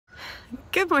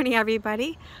Good morning,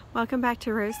 everybody. Welcome back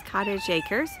to Rose Cottage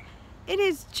Acres. It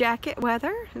is jacket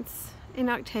weather. It's in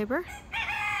October.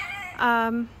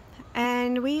 And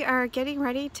we are getting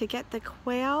ready to get the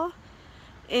quail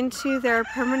into their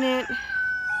permanent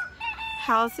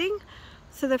housing.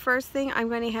 So the first thing I'm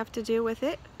going to have to do with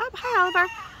it, hi Oliver.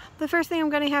 The first thing I'm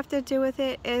going to have to do with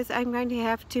it is I'm going to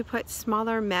have to put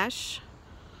smaller mesh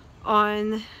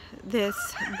on this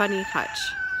bunny hutch.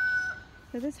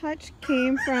 So this hutch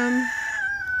came from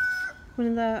one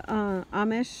of the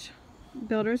Amish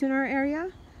builders in our area,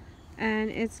 and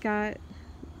it's got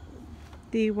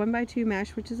the 1x2 mesh,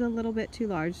 which is a little bit too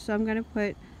large, so I'm going to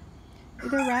put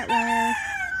either rat wire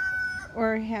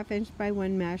or 1/2 inch by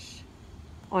 1 mesh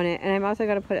on it. And I'm also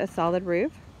going to put a solid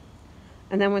roof.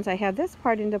 And then once I have this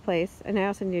part into place, and I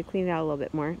also need to clean it out a little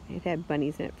bit more, it had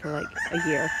bunnies in it for like a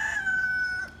year.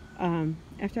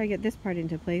 After I get this part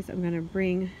into place, I'm going to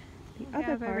bring the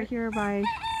other part over here by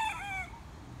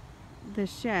the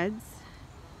sheds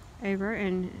over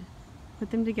and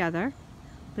put them together.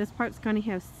 This part's going to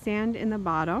have sand in the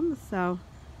bottom, so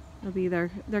it'll be their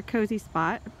cozy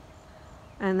spot.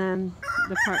 And then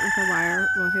the part with the wire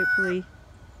will hopefully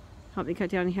help me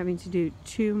cut down on having to do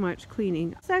too much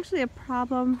cleaning. It's actually a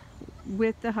problem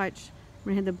with the hutch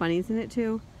when I had the bunnies in it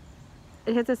too.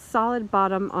 It has a solid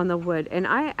bottom on the wood, and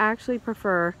I actually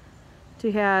prefer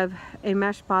to have a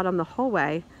mesh bottom the whole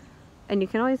way. And you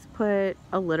can always put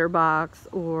a litter box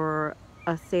or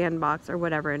a sand box or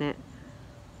whatever in it.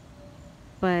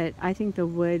 But I think the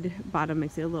wood bottom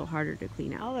makes it a little harder to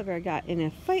clean out. Oliver got in a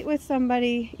fight with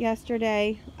somebody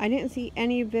yesterday. I didn't see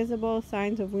any visible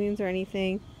signs of wounds or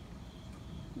anything,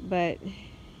 but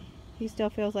he still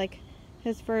feels like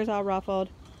his fur is all ruffled.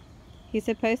 He's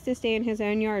supposed to stay in his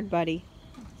own yard, buddy.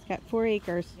 He's got 4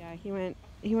 acres. Yeah,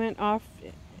 he went off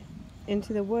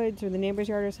into the woods or the neighbor's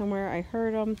yard or somewhere. I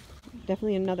heard him.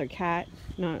 Definitely another cat,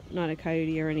 not a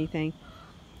coyote or anything.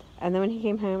 And then when he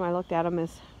came home, I looked at him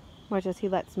as much as he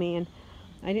lets me, and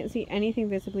I didn't see anything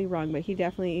visibly wrong, but he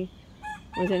definitely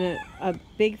was in a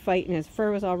big fight, and his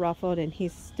fur was all ruffled, and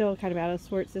he's still kind of out of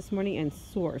sorts this morning and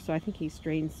sore, so I think he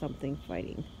strained something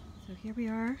fighting. So here we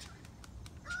are.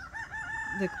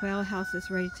 The quail house is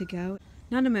ready to go.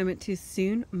 Not a moment too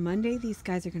soon. Monday, these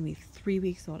guys are going to be 3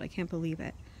 weeks old. I can't believe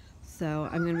it. So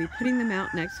I'm going to be putting them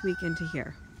out next week into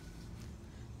here.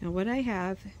 Now what I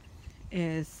have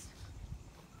is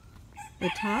the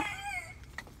top.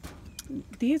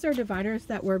 These are dividers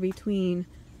that were between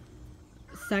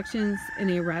sections in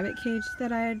a rabbit cage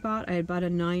that I had bought. I had bought a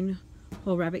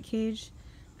 9-hole rabbit cage,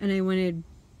 and I wanted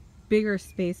bigger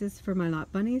spaces for my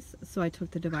lot bunnies, so I took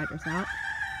the dividers out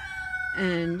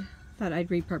and thought I'd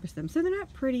repurpose them. So they're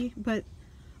not pretty, but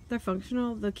they're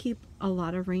functional. They'll keep a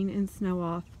lot of rain and snow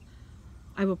off.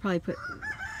 I will probably put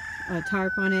a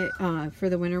tarp on it for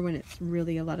the winter when it's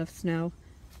really a lot of snow.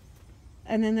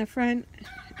 And then the front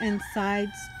and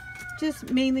sides, just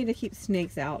mainly to keep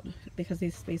snakes out because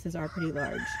these spaces are pretty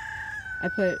large. I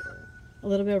put a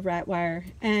little bit of rat wire,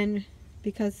 and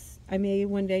because I may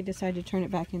one day decide to turn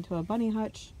it back into a bunny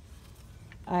hutch,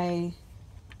 I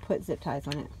put zip ties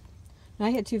on it. And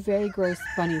I had 2 very gross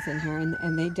bunnies in here,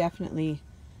 and they definitely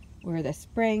were the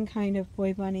spraying kind of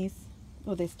boy bunnies.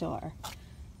 Well, they still are.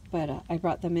 But I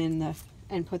brought them in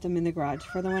and put them in the garage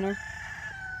for the winter.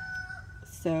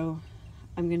 So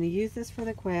I'm going to use this for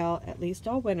the quail at least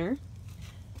all winter.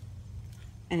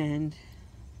 And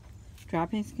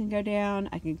droppings can go down.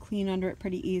 I can clean under it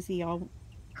pretty easy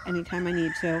anytime I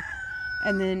need to.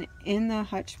 And then in the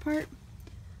hutch part,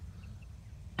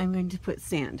 I'm going to put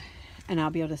sand. And I'll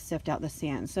be able to sift out the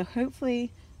sand. So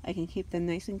hopefully I can keep them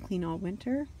nice and clean all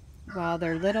winter while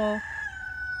they're little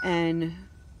and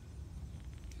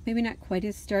maybe not quite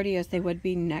as sturdy as they would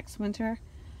be next winter.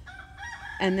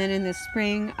 And then in the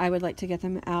spring, I would like to get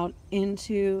them out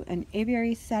into an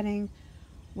aviary setting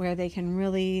where they can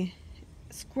really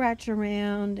scratch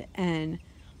around and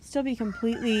still be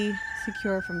completely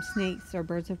secure from snakes or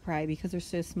birds of prey, because they're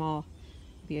so small.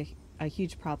 It'd be a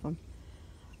huge problem.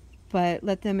 But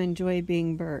let them enjoy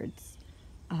being birds.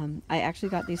 I actually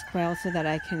got these quails so that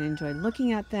I can enjoy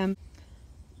looking at them,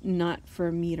 not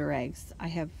for meat or eggs. I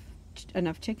have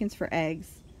enough chickens for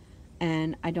eggs,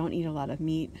 and I don't eat a lot of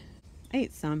meat. I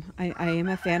eat some. I am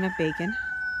a fan of bacon,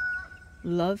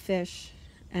 love fish,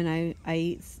 and I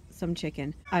eat some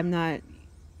chicken. I'm not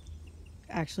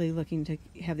actually looking to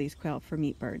have these quail for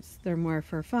meat birds. They're more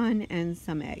for fun and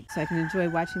some eggs, so I can enjoy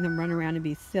watching them run around and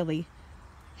be silly.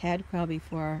 Had quail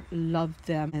before, loved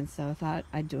them, and so I thought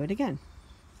I'd do it again.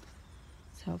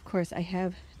 So of course I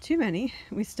have too many.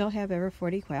 We still have over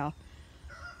 40 quail,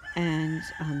 and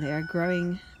they are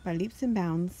growing by leaps and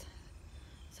bounds.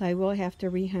 So I will have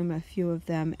to rehome a few of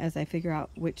them as I figure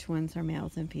out which ones are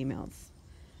males and females.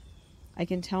 I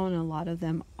can tell in a lot of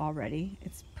them already.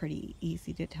 It's pretty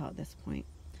easy to tell at this point.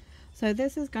 So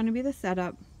this is going to be the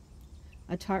setup,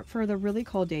 a tarp for the really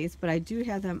cold days, but I do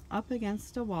have them up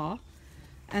against a wall,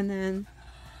 and then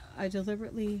I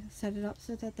deliberately set it up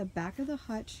so that the back of the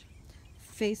hutch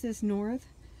faces north,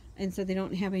 and so they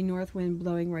don't have a north wind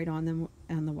blowing right on them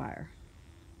on the wire.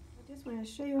 I just want to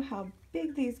show you how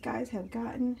big these guys have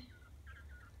gotten.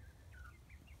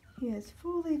 He is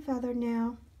fully feathered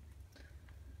now.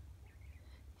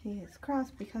 He is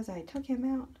crossed because I took him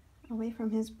out away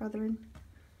from his brethren.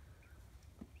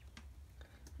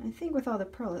 I think with all the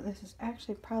pearl, this is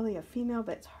actually probably a female,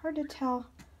 but it's hard to tell,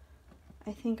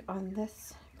 I think, on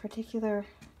this particular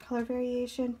color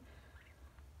variation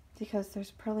because there's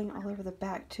pearling all over the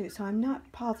back too. So I'm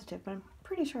not positive, but I'm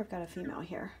pretty sure I've got a female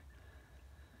here.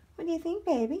 What do you think,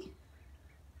 baby?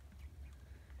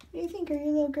 What do you think? Are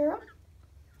you a little girl?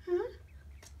 Huh?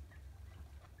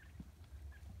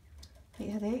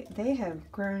 Yeah, they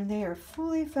have grown. They are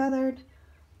fully feathered.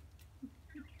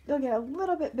 They'll get a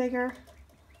little bit bigger,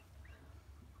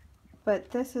 but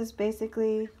this is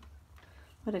basically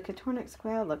what a Coturnix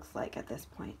Quail looks like at this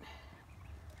point.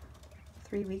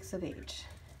 3 weeks of age.